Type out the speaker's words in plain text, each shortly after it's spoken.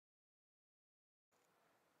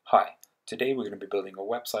Hi, today we're going to be building a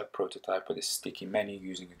website prototype with a sticky menu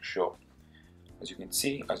using Axure. As you can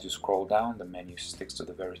see, as you scroll down, the menu sticks to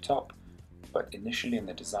the very top, but initially in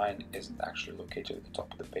the design isn't actually located at the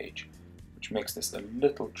top of the page, which makes this a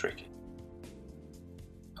little tricky.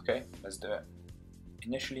 Okay, let's do it.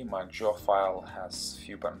 Initially, my Axure file has a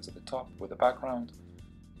few buttons at the top with a background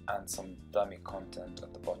and some dummy content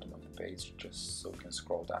at the bottom of the page just so we can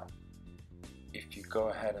scroll down. If you go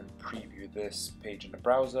ahead and preview this page in the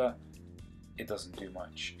browser, it doesn't do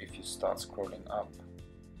much. If you start scrolling up,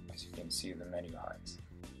 as you can see, the menu hides.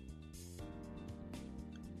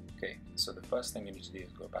 Okay, so the first thing you need to do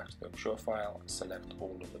is go back to the Axure file, select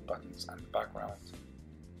all of the buttons and the background,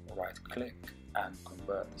 right click and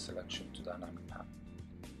convert the selection to dynamic path.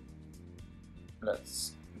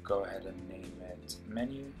 Let's go ahead and name it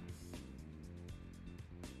menu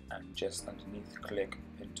and just underneath click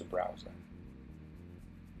into browser.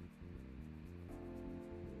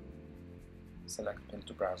 Select Pin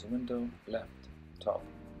to Browser window, left, top,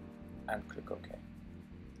 and click OK.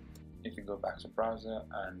 If you go back to browser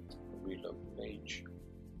and reload the page,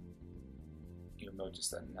 you'll notice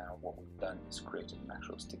that now what we've done is created an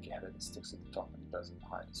actual sticky header that sticks at the top and doesn't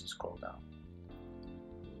hide as you scroll down.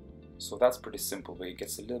 So that's pretty simple, but it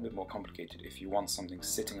gets a little bit more complicated if you want something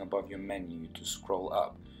sitting above your menu to scroll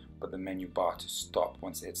up, but the menu bar to stop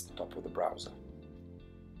once it hits the top of the browser.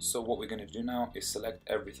 So what we're going to do now is select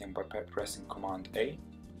everything by pressing Command A,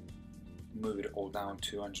 move it all down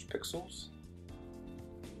 200 pixels,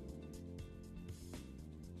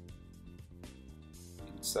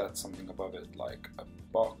 insert something above it like a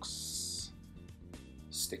box,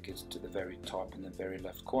 stick it to the very top in the very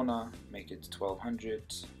left corner, make it 1200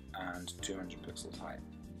 and 200 pixels high.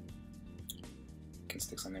 You can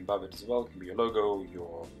stick something above it as well, it can be your logo,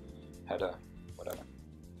 your header, whatever.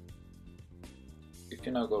 If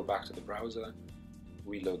you now go back to the browser,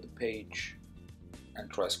 reload the page and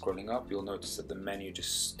try scrolling up, you'll notice that the menu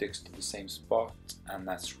just sticks to the same spot, and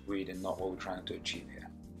that's really not what we're trying to achieve here.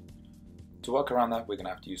 To work around that, we're going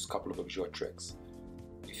to have to use a couple of Axure tricks.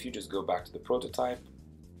 If you just go back to the prototype,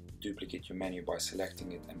 duplicate your menu by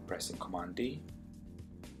selecting it and pressing Command D,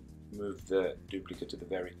 move the duplicate to the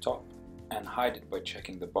very top and hide it by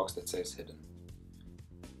checking the box that says hidden.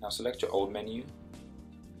 Now select your old menu,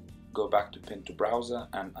 go back to Pin to Browser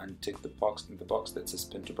and untick the box that says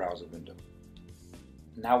Pin to Browser window.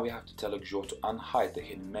 Now we have to tell Axure to unhide the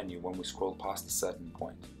hidden menu when we scroll past a certain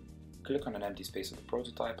point. Click on an empty space of the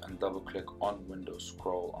prototype and double click on Window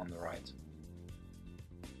Scroll on the right.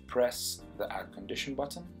 Press the Add Condition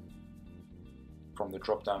button. From the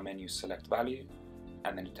drop down menu select Value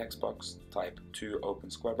and in the text box type 2 open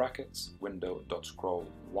square brackets window.scroll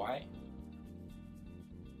y.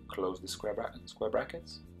 Close the square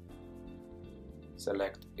brackets.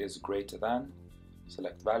 Select is greater than,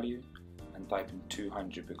 select value, and type in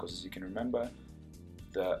 200 because as you can remember,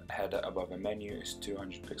 the header above a menu is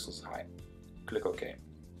 200 pixels high. Click OK.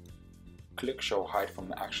 Click Show Hide from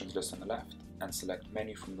the Actions list on the left and select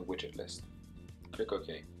Menu from the widget list. Click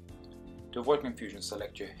OK. To avoid confusion,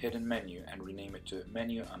 select your hidden menu and rename it to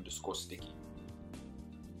menu_sticky.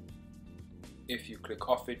 If you click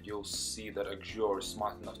off it, you'll see that Axure is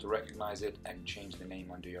smart enough to recognize it and change the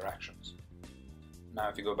name under your actions. Now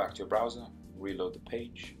if you go back to your browser, reload the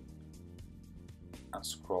page and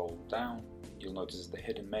scroll down, you'll notice the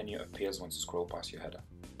hidden menu appears once you scroll past your header.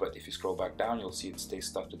 But if you scroll back down, you'll see it stays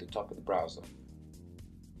stuck to the top of the browser.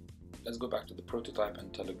 Let's go back to the prototype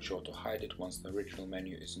and tell Axure to hide it once the original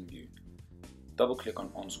menu is in view. Double click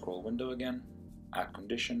on Scroll window again, add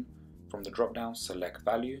condition, from the drop down select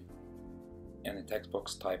value, in the text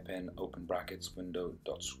box type in open brackets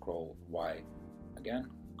window.scroll y again,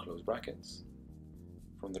 close brackets.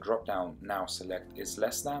 From the drop down now select is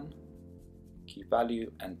less than, key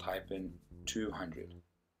value and type in 200.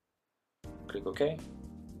 Click OK,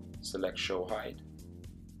 select Show Hide,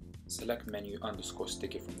 select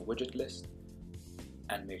menu_sticky from the widget list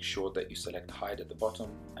and make sure that you select Hide at the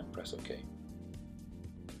bottom and press OK.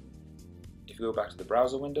 If you go back to the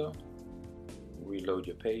browser window, reload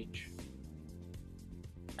your page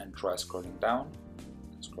and try scrolling down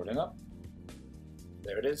and scrolling up.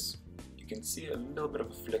 There it is. You can see a little bit of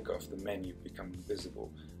a flicker of the menu becoming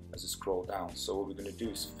visible as you scroll down. So what we're going to do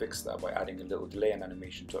is fix that by adding a little delay and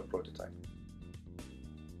animation to our prototype.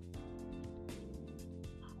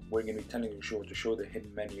 We're going to be telling Axure to show the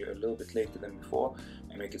hidden menu a little bit later than before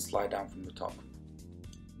and make it slide down from the top.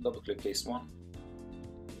 Double click case 1,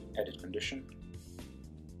 edit condition,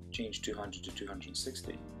 change 200 to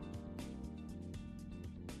 260,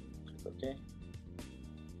 click OK.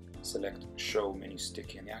 Select Show Menu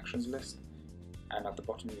Sticky in the Actions list and at the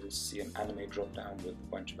bottom you'll see an animate drop down with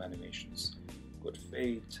a bunch of animations. Good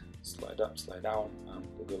fade, slide up, slide down,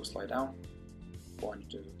 we'll go slide down. 1,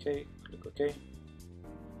 2, OK, click OK.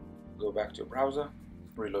 Go back to your browser,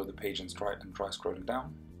 reload the page and try scrolling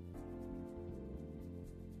down.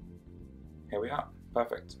 Here we are,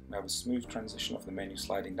 perfect. We have a smooth transition of the menu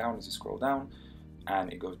sliding down as you scroll down,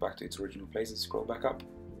 and it goes back to its original place as you scroll back up.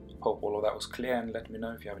 Hope all of that was clear, and let me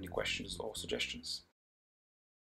know if you have any questions or suggestions.